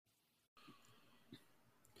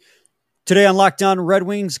Today on Locked On Red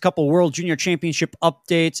Wings, a couple World Junior Championship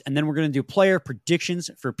updates, and then we're going to do player predictions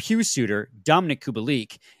for Pew Suitor, Dominik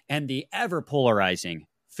Kubalik, and the ever-polarizing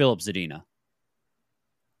Filip Zadina.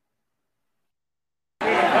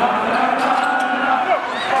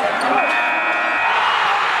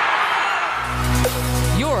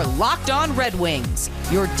 You're Locked On Red Wings,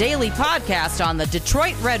 your daily podcast on the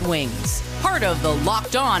Detroit Red Wings. Part of the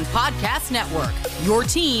Locked On Podcast Network, your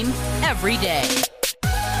team every day.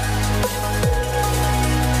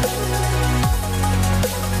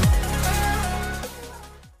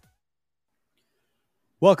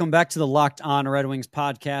 Welcome back to the Locked On Red Wings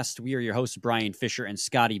podcast. We are your hosts, Brian Fisher and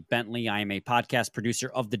Scotty Bentley. I am a podcast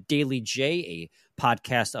producer of The Daily J, a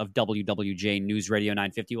podcast of WWJ News Radio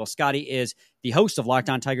 950. While Scotty is the host of Locked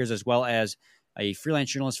On Tigers as well as a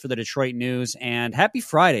freelance journalist for the Detroit News. And happy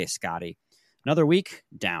Friday, Scotty. Another week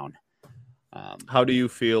down. How do you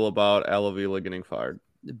feel about Al Avila getting fired?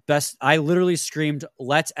 I literally screamed,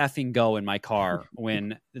 "Let's effing go" in my car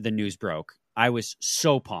when the news broke. I was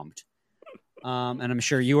so pumped. And I'm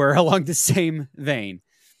sure you are along the same vein.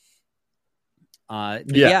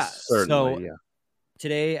 Today,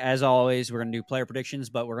 as always, we're going to do player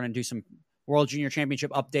predictions, but we're going to do some World Junior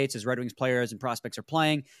Championship updates as Red Wings players and prospects are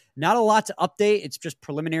playing. Not a lot to update. It's just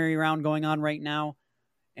preliminary round going on right now.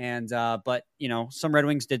 And, but, you know, some Red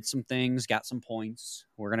Wings did some things, got some points.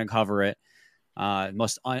 We're going to cover it.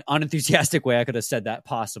 Most unenthusiastic way I could have said that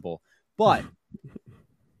possible. But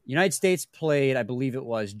United States played, I believe it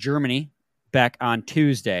was Germany, back on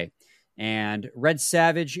Tuesday, and Red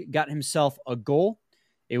Savage got himself a goal.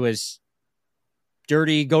 It was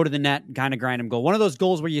dirty, go to the net, kind of grind him goal. One of those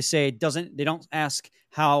goals where you say they don't ask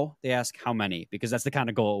how, they ask how many, because that's the kind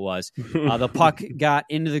of goal it was. The puck got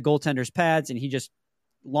into the goaltender's pads, and he just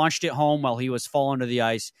launched it home while he was falling to the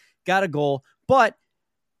ice. Got a goal, but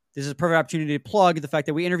this is a perfect opportunity to plug the fact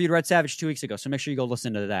that we interviewed Red Savage 2 weeks ago, so make sure you go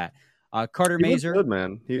listen to that. Carter Mazur, good,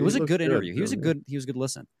 man. It was a good interview. He was a good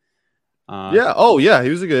listen. He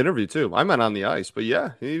was a good interview too. I meant on the ice, but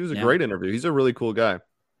yeah, he was a great interview. He's a really cool guy.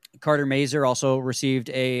 Carter Mazur also received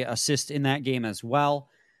a assist in that game as well.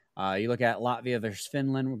 You look at Latvia versus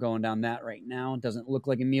Finland. We're going down that right now. It doesn't look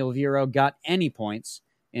like Emil Viro got any points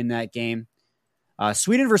in that game.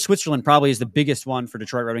 Sweden versus Switzerland probably is the biggest one for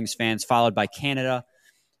Detroit Red Wings fans, followed by Canada.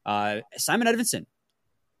 Simon Edvinsson,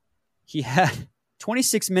 he had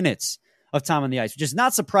 26 minutes of time on the ice, which is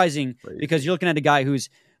not surprising because you're looking at a guy who's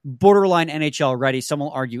borderline NHL ready. Some will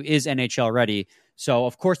argue is NHL ready. So,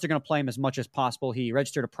 of course, they're going to play him as much as possible. He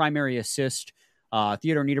registered a primary assist.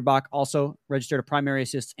 Theodor Niederbach also registered a primary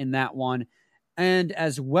assist in that one. And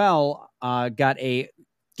as well, got a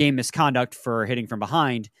game misconduct for hitting from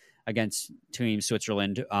behind against Team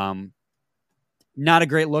Switzerland. Not a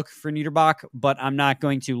great look for Niederbach, but I'm not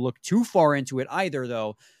going to look too far into it either,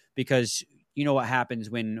 though, because you know what happens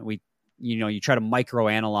when you try to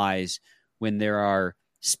microanalyze when there are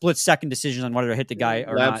split-second decisions on whether to hit the guy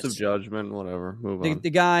or not. Lapse of judgment, whatever. Move on. The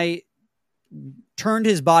guy turned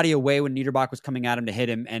his body away when Niederbach was coming at him to hit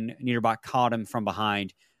him, and Niederbach caught him from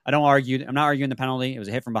behind. I'm not arguing the penalty. It was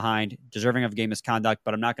a hit from behind, deserving of game misconduct,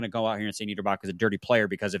 but I'm not going to go out here and say Niederbach is a dirty player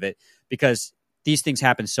because of it, because these things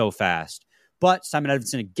happen so fast. But Simon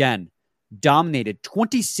Edvinsson, again, dominated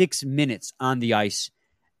 26 minutes on the ice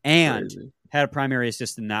and had a primary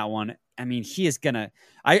assist in that one. I mean, he is going to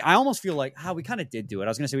 – I almost feel like we kind of did do it. I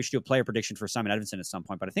was going to say we should do a player prediction for Simon Edvinsson at some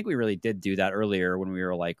point, but I think we really did do that earlier when we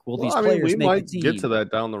were like, these players we make might the team. get to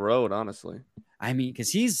that down the road, honestly. I mean,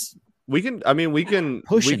 because he's – We can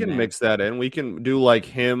mix that in. We can do like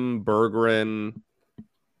him, Berggren,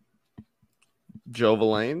 Joe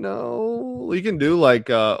Veleno. We can do like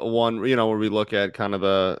one, where we look at kind of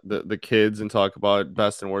the kids and talk about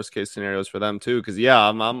best and worst case scenarios for them too. Because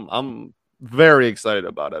I'm very excited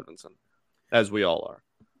about Edvinsson, as we all are.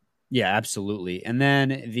 Yeah, absolutely. And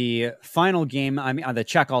then the final game, the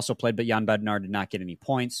Czech also played, but Jan Bednar did not get any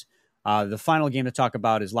points. The final game to talk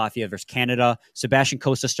about is Latvia versus Canada. Sebastian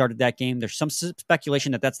Cossa started that game. There's some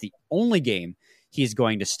speculation that that's the only game he's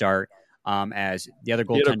going to start as the other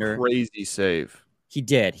goaltender. He had a crazy save. He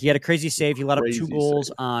did. He had a crazy save. He let up 2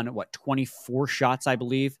 goals on 24 shots, I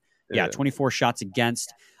believe. Yeah, 24 shots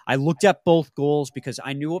against. I looked at both goals because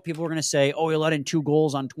I knew what people were going to say. Oh, he let in 2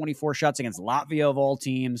 goals on 24 shots against Latvia of all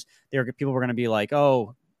teams. People were going to be like,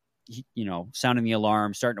 oh, sounding the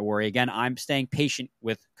alarm, starting to worry. Again, I'm staying patient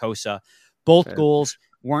with Cossa. Both goals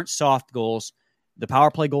weren't soft goals. The power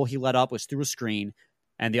play goal he let up was through a screen,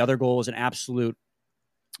 and the other goal was an absolute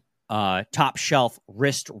top shelf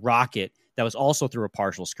wrist rocket that was also through a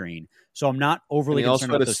partial screen. So I'm not overly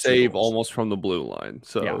concerned. He also had a save almost from the blue line.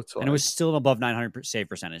 So and it was still an above 900 save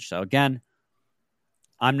percentage. So again,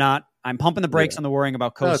 I'm pumping the brakes on the worrying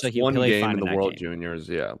about Kosa. That's He'll one play game fine in the that World game. Juniors.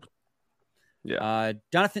 Yeah.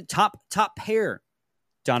 Jonathan, top pair.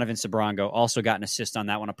 Donovan Sabrango also got an assist on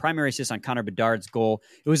that one, a primary assist on Connor Bedard's goal.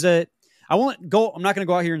 It was I'm not going to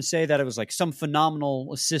go out here and say that it was like some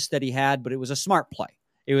phenomenal assist that he had, but it was a smart play.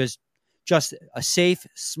 It was just a safe,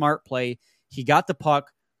 smart play. He got the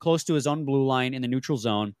puck close to his own blue line in the neutral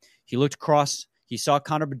zone. He looked across. He saw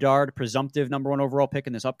Connor Bedard, presumptive number 1 overall pick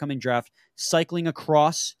in this upcoming draft, cycling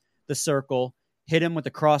across the circle, hit him with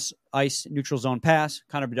the cross ice neutral zone pass.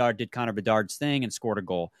 Connor Bedard did Connor Bedard's thing and scored a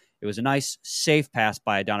goal. It was a nice, safe pass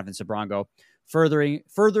by Donovan Sabrango,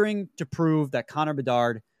 furthering to prove that Connor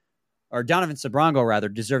Bedard, or Donovan Sabrango rather,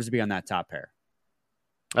 deserves to be on that top pair.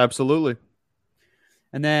 Absolutely.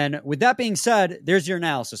 And then with that being said, there's your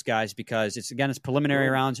analysis, guys, because it's preliminary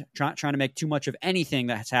rounds, trying to make too much of anything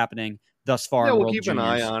that's happening thus far. Yeah, in we'll World keep Juniors. an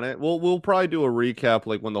eye on it. We'll probably do a recap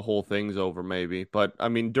like when the whole thing's over, maybe. But I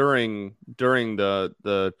mean, during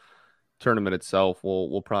the tournament itself,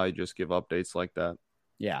 we'll probably just give updates like that.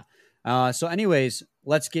 Yeah. So anyways,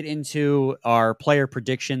 let's get into our player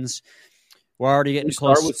predictions. We're already getting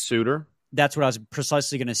close. Start with Suter. That's what I was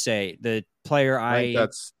precisely going to say. The player I think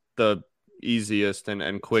that's the easiest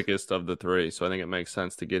and quickest of the three. So I think it makes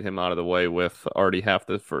sense to get him out of the way with already half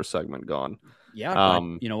the first segment gone. Yeah.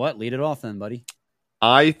 But you know what? Lead it off then, buddy.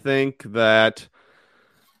 I think that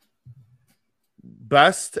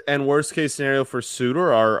best and worst case scenario for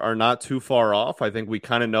Suter are not too far off. I think we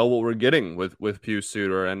kind of know what we're getting with Pius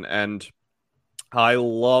Suter, and I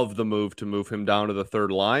love the move to move him down to the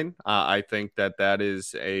third line. I think that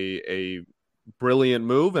is a brilliant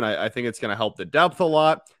move, and I think it's going to help the depth a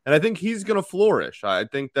lot, and I think he's going to flourish. I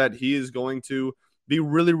think that he is going to be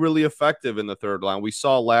really, really effective in the third line. We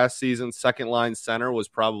saw last season, second line center was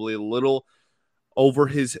probably a little over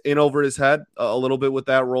his head a little bit with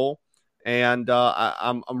that role. And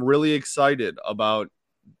I'm really excited about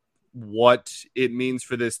what it means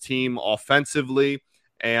for this team offensively,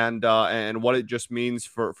 and what it just means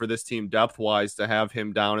for this team depth wise to have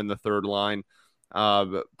him down in the third line,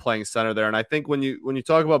 playing center there. And I think when you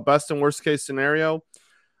talk about best and worst case scenario,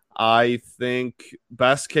 I think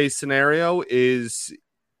best case scenario is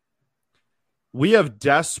we have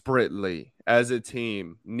desperately as a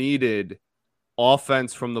team needed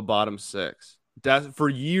offense from the bottom six for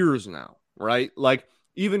years now, right? Like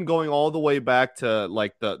even going all the way back to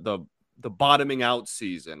like the bottoming out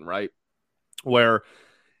season, right? Where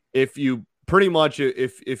if you pretty much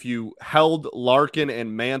if you held Larkin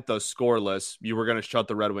and Mantha scoreless, you were going to shut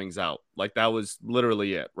the Red Wings out. Like that was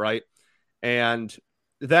literally it, right? And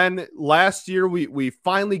then last year we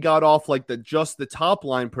finally got off like the top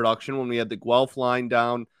line production when we had the Guelph line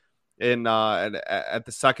down in at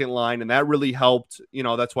the second line, and that really helped. You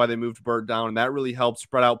know, that's why they moved Burt down, and that really helped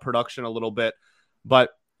spread out production a little bit.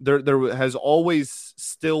 But there has always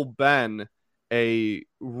still been a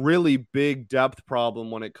really big depth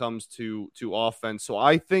problem when it comes to offense. So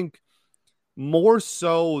I think more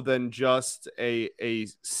so than just a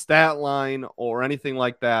stat line or anything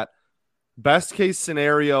like that, best case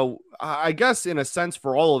scenario, I guess in a sense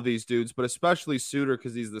for all of these dudes, but especially Suter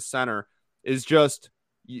because he's the center, is just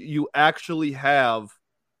you actually have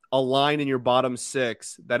a line in your bottom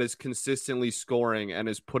six that is consistently scoring and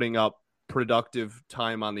is putting up productive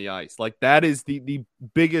time on the ice. Like that is the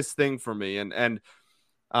biggest thing for me. And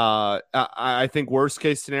I think worst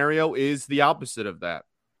case scenario is the opposite of that.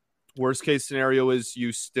 Worst case scenario is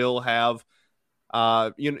you still have,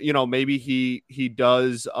 maybe he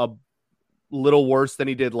does a little worse than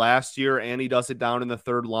he did last year and he does it down in the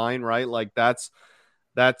third line, right? Like that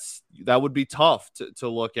would be tough to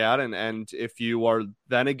look at. And if you are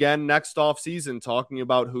then again next off season talking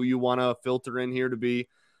about who you want to filter in here to be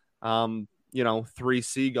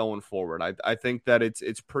 3C going forward, I think that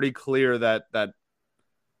it's pretty clear that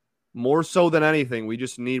more so than anything, we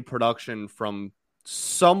just need production from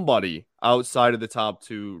somebody outside of the top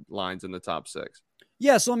two lines in the top six.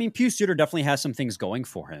 Yeah, so I mean, Pius Suter definitely has some things going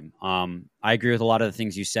for him. I agree with a lot of the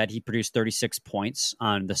things you said. He produced 36 points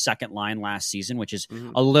on the second line last season, which is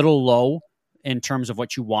a little low in terms of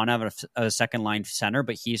what you want out of a second line center.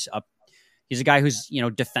 But he's a guy who's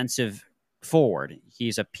defensive forward.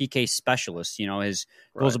 He's a PK specialist. His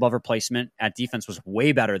goals above replacement at defense was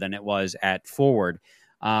way better than it was at forward.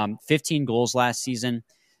 15 goals last season.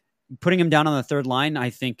 Putting him down on the third line,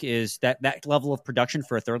 I think, is that level of production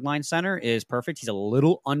for a third line center is perfect. He's a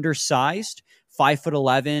little undersized,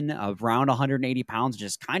 5'11", around 180 pounds, which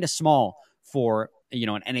is kind of small for an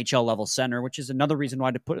NHL level center, which is another reason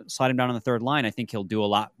why to slide him down on the third line. I think he'll do a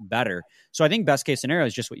lot better. So I think best case scenario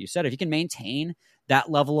is just what you said. If he can maintain that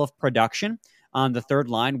level of production on the third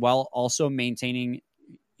line while also maintaining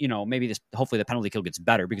maybe hopefully the penalty kill gets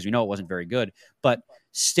better because we know it wasn't very good, but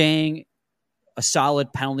staying a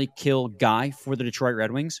solid penalty kill guy for the Detroit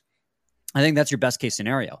Red Wings, I think that's your best case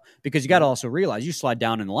scenario, because you got to also realize you slide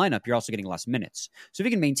down in the lineup, you're also getting less minutes. So if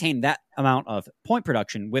you can maintain that amount of point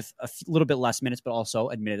production with a little bit less minutes, but also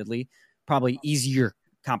admittedly probably easier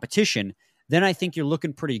competition, then I think you're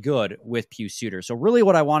looking pretty good with Pius Suter. So really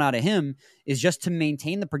what I want out of him is just to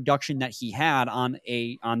maintain the production that he had on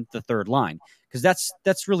the third line, because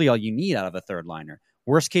that's really all you need out of a third liner.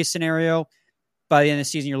 Worst case scenario, by the end of the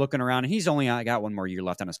season, you're looking around, and he's only got one more year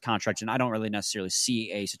left on his contract, and I don't really necessarily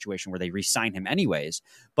see a situation where they re-sign him anyways.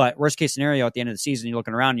 But worst case scenario, at the end of the season, you're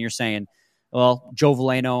looking around and you're saying, well, Joe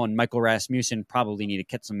Veleno and Michael Rasmussen probably need to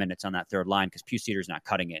get some minutes on that third line because Pius Suter's not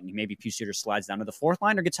cutting it, and maybe Pius Suter slides down to the fourth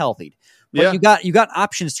line or gets healthy. But you got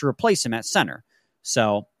options to replace him at center.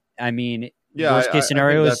 So, I mean, worst case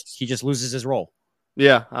scenario is he just loses his role.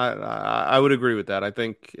 Yeah, I would agree with that. I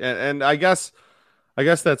think, and I guess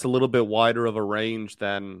that's a little bit wider of a range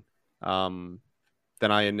than I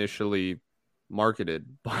initially marketed,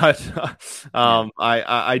 but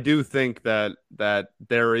I do think that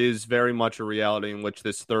there is very much a reality in which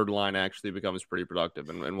this third line actually becomes pretty productive,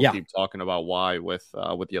 and we'll keep talking about why with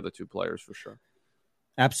the other two players for sure.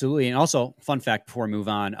 Absolutely, and also fun fact before we move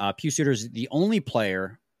on, Pius Suter is the only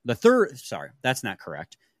player. That's not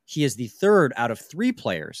correct. He is the third out of three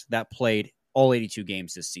players that played all 82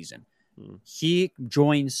 games this season. He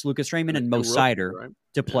joins Lucas Raymond and Mo Seider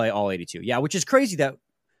to play all 82. Yeah, which is crazy that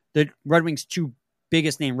the Red Wings' two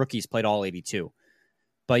biggest name rookies played all 82.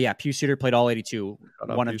 But yeah, Pius Suter played all 82,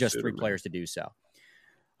 one of just three players to do so.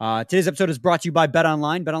 Today's episode is brought to you by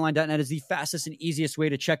BetOnline. BetOnline.net is the fastest and easiest way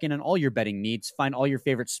to check in on all your betting needs. Find all your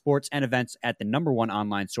favorite sports and events at the #1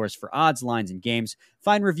 online source for odds, lines, and games.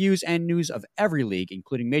 Find reviews and news of every league,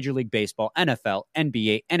 including Major League Baseball, NFL,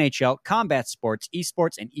 NBA, NHL, combat sports,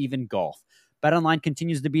 esports, and even golf. BetOnline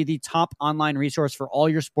continues to be the top online resource for all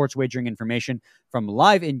your sports wagering information. From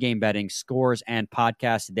live in-game betting, scores, and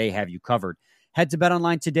podcasts, they have you covered. Head to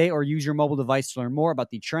BetOnline today or use your mobile device to learn more about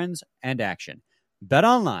the trends and action.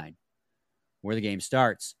 BetOnline, where the game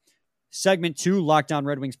starts. Segment 2, Locked On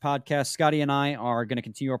Red Wings podcast. Scotty and I are going to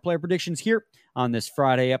continue our player predictions here on this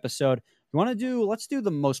Friday episode. Let's do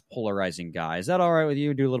the most polarizing guy. Is that all right with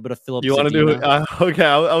you? Do a little bit of Philip Zadina. You want to do it? Okay,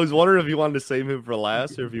 I was wondering if you wanted to save him for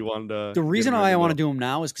last or if you wanted to. The reason why I want to do him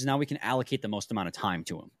now is because now we can allocate the most amount of time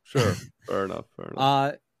to him. Sure, fair enough.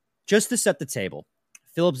 Just to set the table,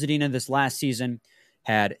 Philip Zadina this last season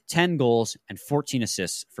had 10 goals and 14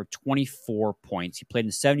 assists for 24 points. He played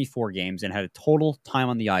in 74 games and had a total time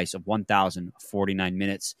on the ice of 1,049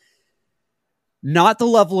 minutes. Not the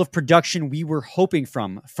level of production we were hoping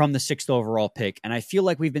from the 6th overall pick. And I feel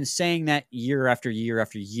like we've been saying that year after year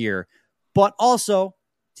after year. But also,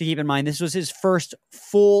 to keep in mind, this was his first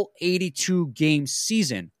full 82-game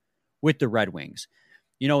season with the Red Wings.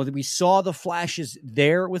 You know, we saw the flashes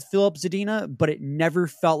there with Philip Zadina, but it never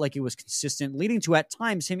felt like it was consistent, leading to at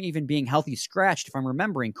times him even being healthy scratched, if I'm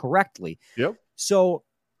remembering correctly. Yep. So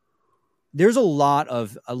there's a lot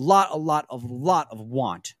of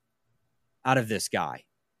want out of this guy.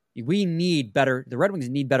 We need better. The Red Wings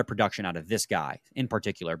need better production out of this guy in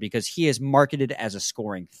particular because he is marketed as a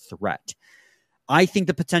scoring threat. I think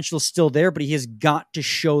the potential is still there, but he has got to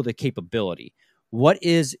show the capability. What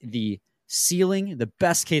is the ceiling, the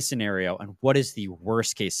best case scenario, and what is the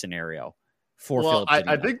worst case scenario for Philip Zadina?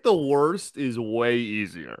 I think the worst is way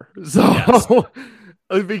easier. So yes.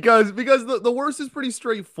 because the worst is pretty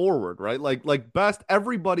straightforward, right? Like best,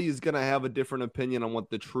 everybody is going to have a different opinion on what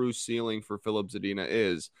the true ceiling for Philip Zadina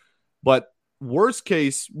is. But worst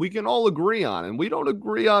case, we can all agree on, and we don't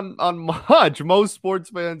agree on much. Most sports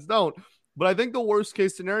fans don't. But I think the worst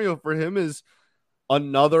case scenario for him is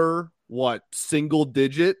another single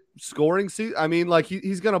digit scoring season. I mean, like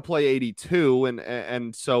he's going to play 82,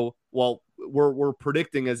 and so we're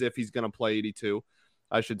predicting as if he's going to play 82,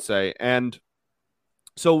 I should say. And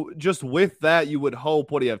so just with that, you would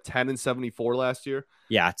hope, what do you have, 10 and 74 last year?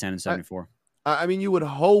 Yeah, 10 and 74. I mean, you would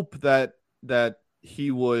hope that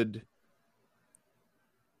he would.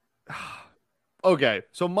 Okay,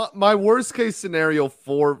 so my worst case scenario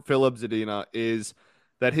for Philip Zadina is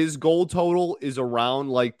that his goal total is around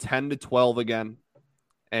like 10 to 12 again.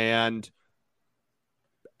 And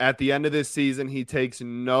at the end of this season, he takes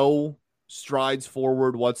no strides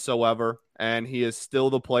forward whatsoever. And he is still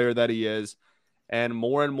the player that he is. And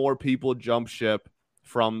more people jump ship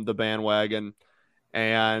from the bandwagon.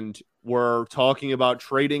 And we're talking about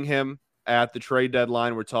trading him at the trade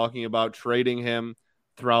deadline. We're talking about trading him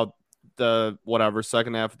throughout the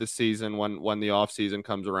second half of the season when the offseason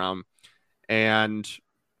comes around. And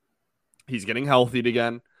he's getting healthy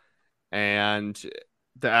again. And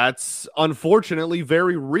that's unfortunately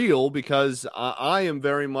very real because I am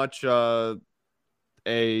very much you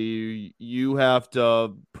have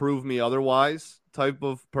to prove me otherwise type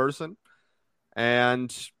of person.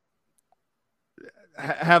 And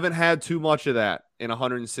haven't had too much of that in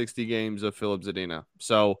 160 games of Filip Zadina.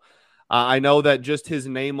 So I know that just his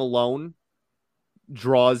name alone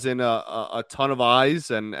draws in a ton of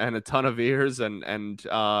eyes and a ton of ears and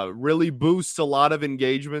really boosts a lot of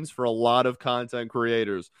engagements for a lot of content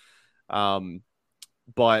creators.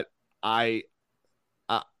 But I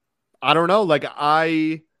don't know. Like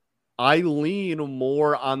I lean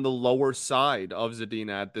more on the lower side of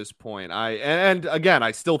Zadina at this point. And again,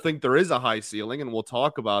 I still think there is a high ceiling, and we'll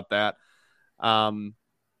talk about that. And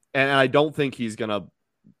I don't think he's gonna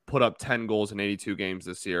put up 10 goals in 82 games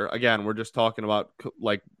this year. Again, we're just talking about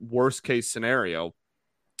like worst case scenario.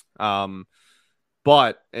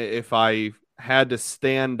 But if I had to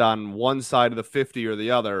stand on one side of the 50 or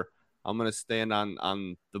the other, I'm gonna stand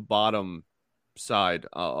on the bottom side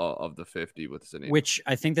of the 50 with Zadina. Which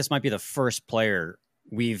I think this might be the first player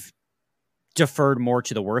we've deferred more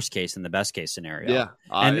to the worst case than the best case scenario. Yeah,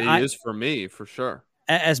 and it is for me, for sure.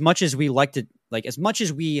 As much as we like to, like, as much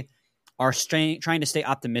as we are trying to stay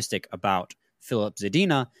optimistic about Filip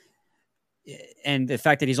Zadina and the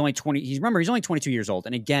fact that he's only 20, he's only 22 years old.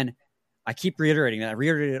 And again, I keep reiterating that. I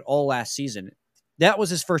reiterated it all last season. That was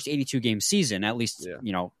his first 82 game season, at least,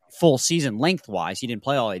 full season lengthwise. He didn't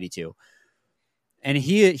play all 82. And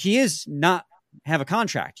he is not have a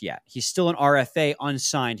contract yet. He's still an RFA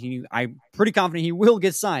unsigned. I'm pretty confident he will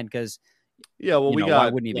get signed because we got why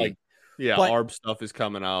wouldn't he be? Yeah, but ARB stuff is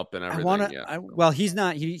coming up and everything. Well, he's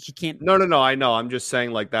not. He can't. No. I know. I'm just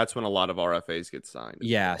saying, like, that's when a lot of RFAs get signed.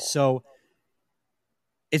 Yeah. So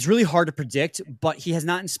it's really hard to predict, but he has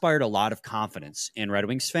not inspired a lot of confidence in Red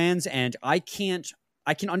Wings fans, and I can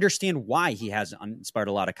understand why he hasn't inspired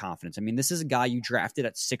a lot of confidence. I mean, this is a guy you drafted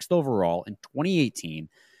at 6th overall in 2018,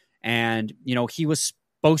 and he was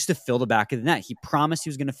supposed to fill the back of the net. He promised he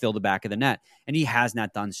was going to fill the back of the net, and he has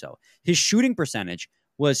not done so. His shooting percentage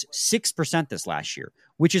was 6% this last year,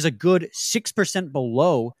 which is a good 6%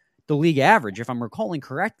 below the league average, if I'm recalling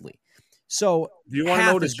correctly. So, do you want to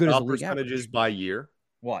know his shot percentages by year?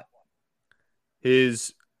 What?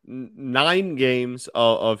 His 9 games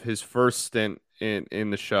of his first stint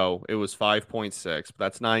in the show, it was 5.6, but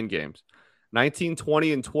that's 9 games. 19,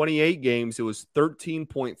 20, and 28 games, it was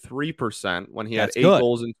 13.3% when he had 8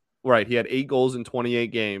 goals. He had 8 goals in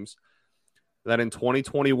 28 games. Then in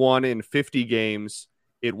 2021, in 50 games,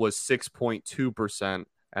 it was 6.2%.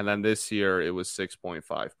 And then this year, it was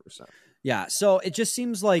 6.5%. Yeah, so it just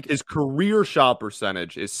seems like his career shot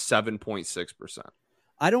percentage is 7.6%.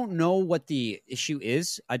 I don't know what the issue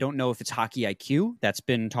is. I don't know if it's hockey IQ. That's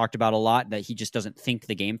been talked about a lot, that he just doesn't think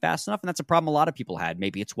the game fast enough. And that's a problem a lot of people had.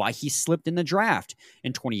 Maybe it's why he slipped in the draft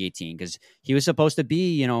in 2018, because he was supposed to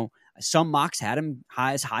be, some mocks had him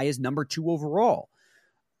as high as number 2 overall.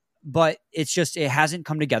 But it's just, it hasn't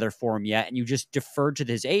come together for him yet. And you just defer to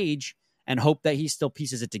his age and hope that he still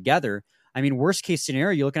pieces it together. I mean, worst case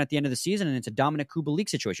scenario, you're looking at the end of the season and it's a Dominik Kubalik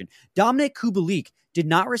situation. Dominik Kubalik did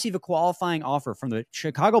not receive a qualifying offer from the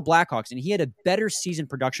Chicago Blackhawks, and he had a better season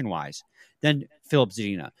production-wise than Filip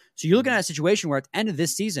Zadina. So you're looking at a situation where at the end of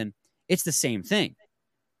this season, it's the same thing.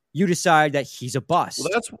 You decide that he's a bust.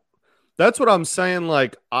 Well, that's what I'm saying.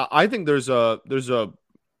 Like, I think there's a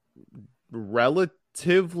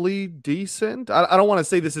relatively decent. I don't want to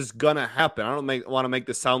say this is gonna happen. I don't want to make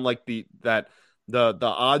this sound like the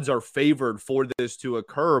odds are favored for this to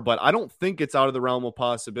occur, but I don't think it's out of the realm of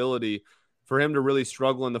possibility for him to really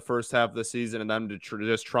struggle in the first half of the season and then to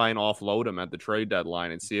just try and offload him at the trade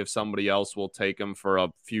deadline and see if somebody else will take him for a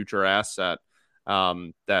future asset. A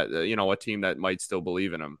team that might still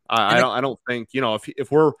believe in him. I don't think, if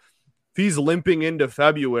he's limping into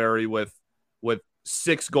February with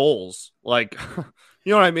 6 goals, like,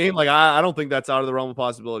 you know what I mean? Like, I don't think that's out of the realm of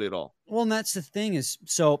possibility at all. Well, and that's the thing is,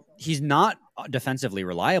 so he's not defensively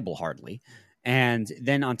reliable hardly. And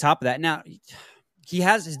then on top of that, now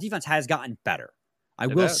his defense has gotten better. I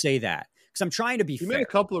will say that, because I'm trying to be fair. He made a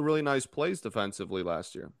couple of really nice plays defensively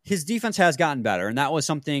last year. His defense has gotten better. And that was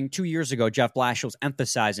something 2 years ago, Jeff Blashill was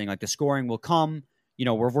emphasizing, like, the scoring will come.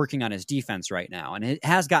 We're working on his defense right now, and it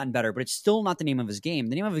has gotten better, but it's still not the name of his game.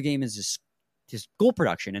 The name of the game is his goal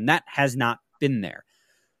production, and that has not been there.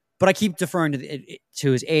 But I keep deferring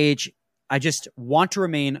to his age. I just want to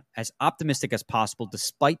remain as optimistic as possible,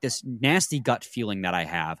 despite this nasty gut feeling that I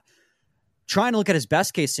have. Trying to look at his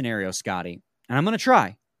best case scenario, Scotty, and I'm going to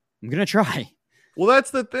try. Well,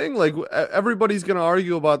 that's the thing. Like everybody's going to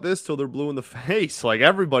argue about this till they're blue in the face. Like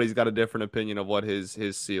everybody's got a different opinion of what his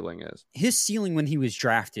ceiling is. His ceiling when he was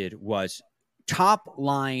drafted was top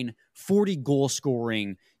line, 40 goal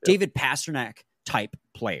scoring, David Pastrnak type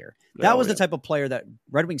player. That was the type of player that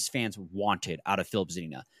Red Wings fans wanted out of Filip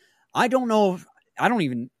Zadina.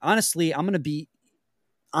 Honestly, I'm going to be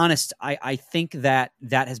honest. I think that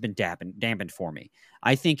has been dampened for me.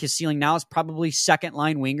 I think his ceiling now is probably second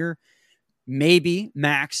line winger, maybe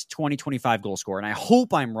max 20, 25 goal scorer. And I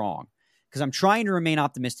hope I'm wrong because I'm trying to remain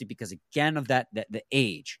optimistic because, again, of the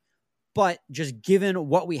age. But just given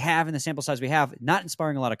what we have in the sample size we have, not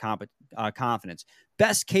inspiring a lot of confidence.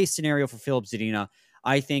 Best case scenario for Filip Zadina,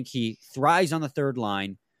 I think he thrives on the third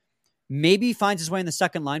line, maybe finds his way in the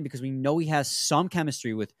second line because we know he has some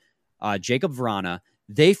chemistry with Jacob Vrana.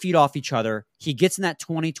 They feed off each other. He gets in that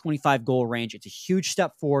 20, 25 goal range. It's a huge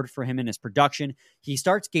step forward for him in his production. He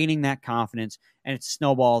starts gaining that confidence, and it's a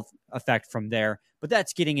snowball effect from there. But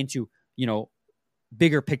that's getting into,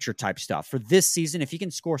 bigger picture type stuff. For this season, if he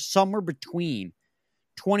can score somewhere between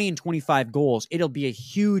 20 and 25 goals, it'll be a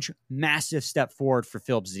huge, massive step forward for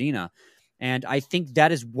Filip Zadina. And I think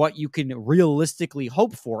that is what you can realistically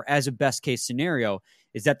hope for as a best case scenario,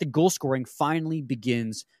 is that the goal scoring finally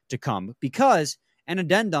begins to come. Because, an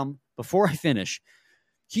addendum before I finish,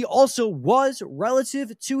 he also was,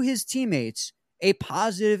 relative to his teammates, a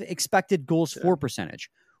positive expected goals for percentage,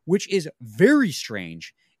 which is very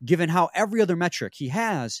strange given how every other metric he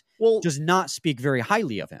has does not speak very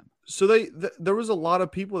highly of him. So there was a lot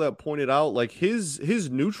of people that pointed out like his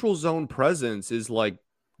neutral zone presence is like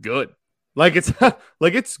good. Like it's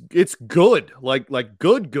it's good. Like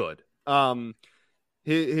good.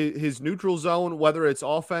 His neutral zone, whether it's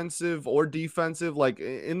offensive or defensive, like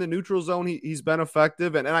in the neutral zone, he's been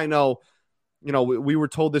effective. And I know, we were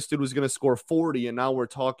told this dude was going to score 40, and now we're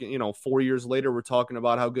talking, 4 years later, we're talking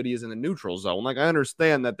about how good he is in the neutral zone. Like, I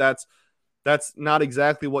understand that's not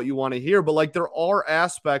exactly what you want to hear, but like there are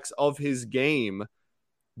aspects of his game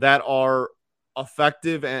that are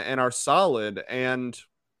effective and are solid. And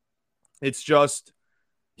it's just,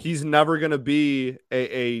 he's never going to be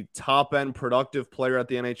a top end productive player at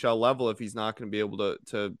the NHL level if he's not going to be able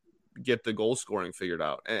to get the goal scoring figured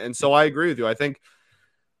out. And so I agree with you. I think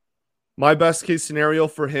my best case scenario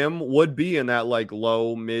for him would be in that like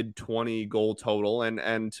low mid 20 goal total.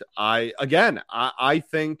 And I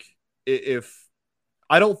think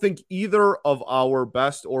I don't think either of our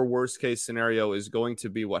best or worst case scenario is going to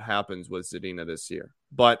be what happens with Zadina this year.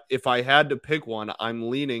 But if I had to pick one, I'm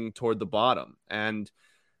leaning toward the bottom. And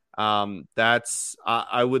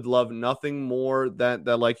I would love nothing more than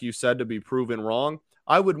that, like you said, to be proven wrong.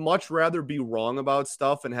 I would much rather be wrong about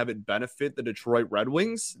stuff and have it benefit the Detroit Red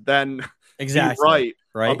Wings than be right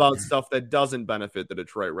about stuff that doesn't benefit the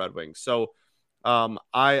Detroit Red Wings. So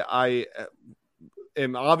I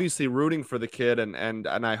am obviously rooting for the kid and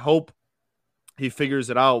I hope he figures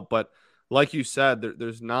it out. But like you said,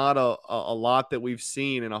 there's not a lot that we've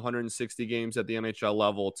seen in 160 games at the NHL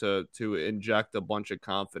level to inject a bunch of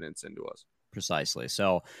confidence into us. Precisely.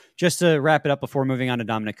 So just to wrap it up before moving on to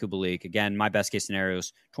Dominik Kubalik, again, my best case scenario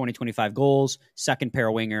is 20, 25 goals, second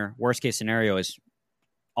pair winger. Worst case scenario is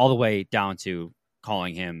all the way down to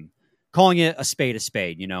calling it a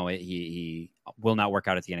spade. He will not work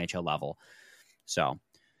out at the NHL level. So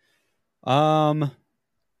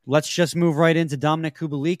let's just move right into Dominik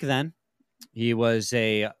Kubalik then. He was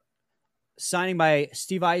a signing by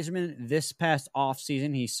Steve Yzerman this past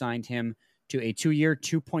offseason. He signed him to a 2-year,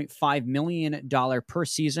 $2.5 million per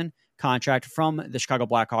season contract from the Chicago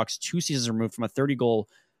Blackhawks, 2 seasons removed from a 30-goal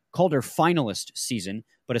Calder finalist season,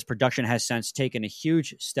 but his production has since taken a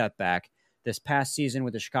huge step back. This past season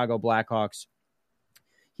with the Chicago Blackhawks,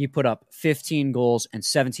 he put up 15 goals and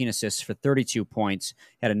 17 assists for 32 points.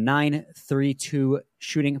 He had a .932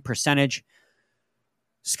 shooting percentage.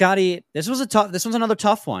 Scotty, this one's another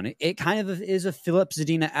tough one. It kind of is a Filip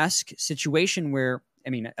Zadina-esque situation where,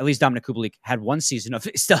 at least Dominik Kubalik had 1 season of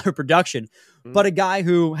stellar production, but a guy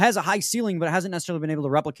who has a high ceiling but hasn't necessarily been able to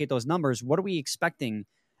replicate those numbers. What are we expecting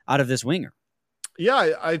out of this winger?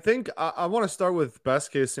 Yeah, I think I want to start with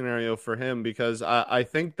best case scenario for him because I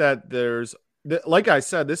think that there's, like I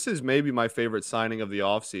said, this is maybe my favorite signing of the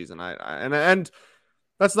offseason. And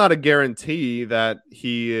that's not a guarantee that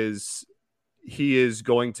he is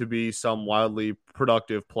going to be some wildly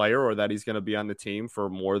productive player or that he's going to be on the team for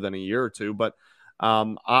more than a year or two. But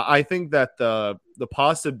I think that the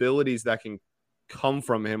possibilities that can come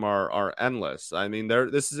from him are endless.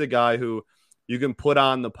 This is a guy who you can put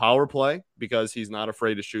on the power play because he's not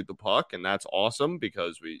afraid to shoot the puck, and that's awesome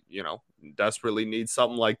because we, desperately need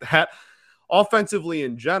something like that. offensively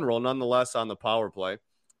in general, nonetheless on the power play.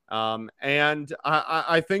 And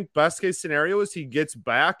I think best case scenario is he gets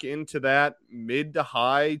back into that mid to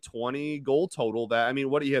high 20 goal total.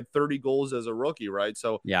 He had 30 goals as a rookie, right?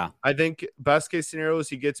 So yeah, I think best case scenario is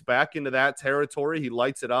he gets back into that territory. He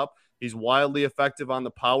lights it up. He's wildly effective on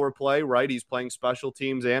the power play, right? He's playing special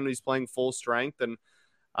teams and he's playing full strength. And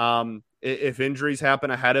if injuries happen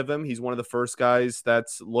ahead of him, he's one of the first guys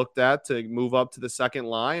that's looked at to move up to the second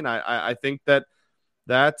line. I think that's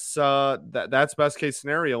best case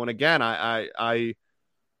scenario. And again, I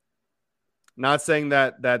not saying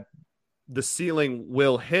that the ceiling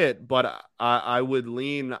will hit, but I would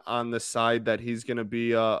lean on the side that he's going to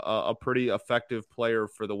be a pretty effective player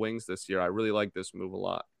for the Wings this year. I really like this move a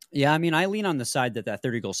lot. Yeah, I mean, I lean on the side that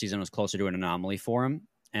 30-goal season was closer to an anomaly for him,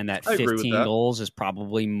 and that 15 goals is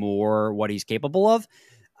probably more what he's capable of.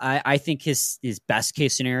 I think his best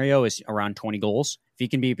case scenario is around 20 goals. If he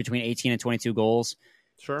can be between 18 and 22 goals,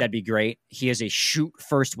 sure, that'd be great. He is a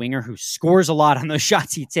shoot-first winger who scores a lot on those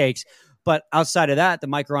shots he takes. But outside of that, the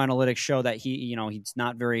microanalytics show that he's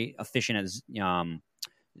not very efficient at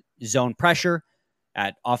zone pressure,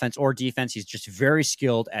 at offense or defense. He's just very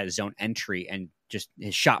skilled at zone entry, and just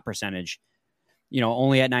his shot percentage,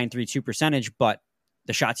 only at 9.32 percentage, but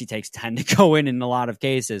the shots he takes tend to go in a lot of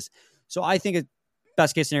cases. So I think a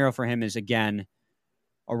best case scenario for him is, again,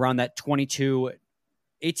 around that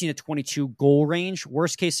 18 to 22 goal range.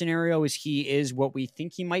 Worst case scenario is he is what we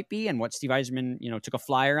think he might be, and what Steve Yzerman, took a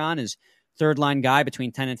flyer on, is third line guy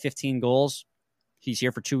between 10 and 15 goals. He's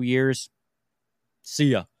here for 2 years. See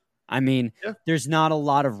ya. I mean, There's not a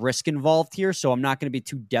lot of risk involved here, so I'm not going to be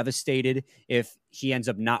too devastated if he ends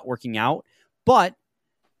up not working out. But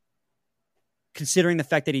considering the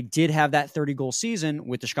fact that he did have that 30-goal season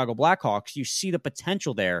with the Chicago Blackhawks, you see the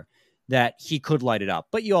potential there that he could light it up.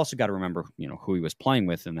 But you also got to remember, who he was playing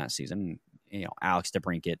with in that season. Alex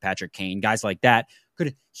DeBrincat, Patrick Kane, guys like that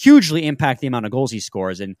could hugely impact the amount of goals he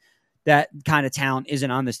scores. And that kind of talent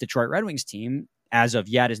isn't on this Detroit Red Wings team as of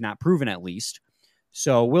yet, is not proven at least.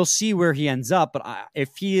 So we'll see where he ends up. But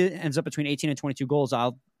if he ends up between 18 and 22 goals,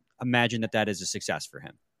 I'll imagine that is a success for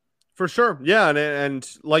him. For sure. Yeah. And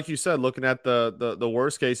like you said, looking at the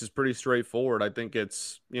worst case is pretty straightforward. I think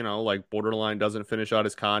it's, like borderline doesn't finish out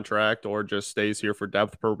his contract or just stays here for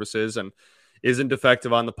depth purposes and isn't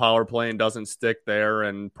defective on the power play and doesn't stick there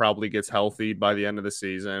and probably gets healthy by the end of the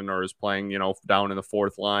season or is playing, down in the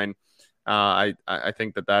fourth line. I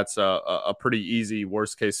think that's a pretty easy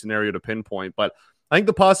worst case scenario to pinpoint, but I think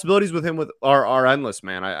the possibilities with him are endless,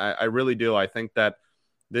 man. I really do. I think that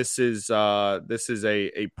this is a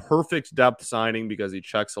perfect depth signing because he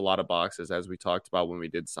checks a lot of boxes, as we talked about when we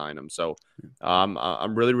did sign him. So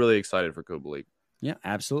I'm really, really excited for Kubalik. Yeah,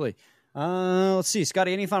 absolutely. Let's see,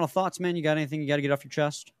 Scotty, any final thoughts, man? You got anything you got to get off your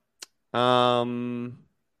chest? Alavila's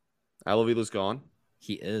gone.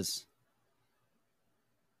 He is.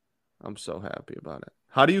 I'm so happy about it.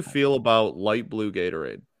 How do you feel about light blue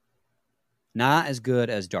Gatorade? Not as good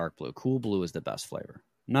as dark blue. Cool blue is the best flavor.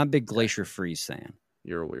 I'm not a big Glacier Freeze fan.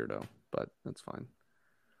 You're a weirdo, but that's fine.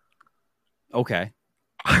 Okay.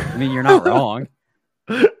 I mean, you're not wrong.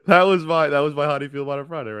 That was my how do you feel about it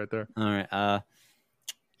Friday right there. All right.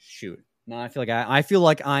 Shoot. No, I feel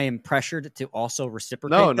like I am pressured to also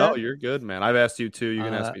reciprocate. No, you're good, man. I've asked you 2. You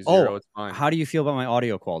can ask me 0. It's fine. How do you feel about my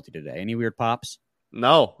audio quality today? Any weird pops?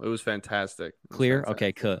 No, it was fantastic. Clear?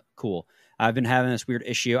 Okay, cool. I've been having this weird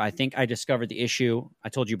issue. I think I discovered the issue. I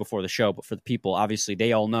told you before the show, but for the people, obviously,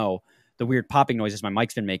 they all know the weird popping noises my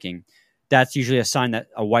mic's been making. That's usually a sign that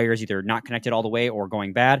a wire is either not connected all the way or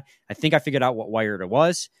going bad. I think I figured out what wire it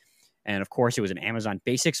was. And of course, it was an Amazon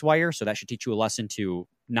Basics wire. So that should teach you a lesson to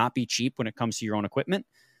not be cheap when it comes to your own equipment.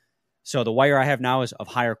 So the wire I have now is of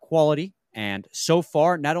higher quality. And so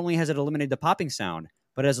far, not only has it eliminated the popping sound,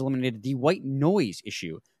 but it has eliminated the white noise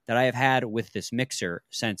issue that I have had with this mixer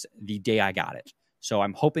since the day I got it. So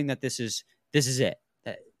I'm hoping that this is it.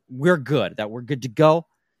 That we're good to go.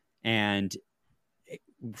 And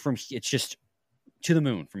it's just to the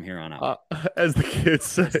moon from here on out. As the kids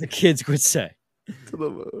say. As the kids would say. To the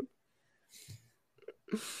moon.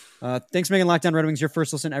 Thanks for making Locked On Red Wings your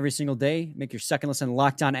first listen every single day. Make your second listen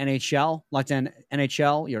Locked On NHL. Locked On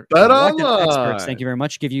NHL, your Locked On experts. Thank you very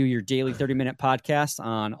much. Give you your daily 30-minute podcast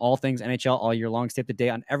on all things NHL all year long. Stay up to date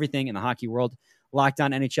on everything in the hockey world. Locked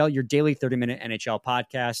On NHL, your daily 30-minute NHL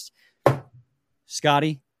podcast.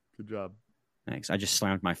 Scotty. Good job. Thanks. I just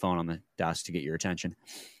slammed my phone on the desk to get your attention.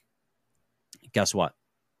 Guess what?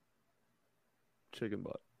 Chicken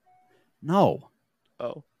butt. No.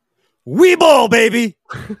 Oh. Weeball, baby!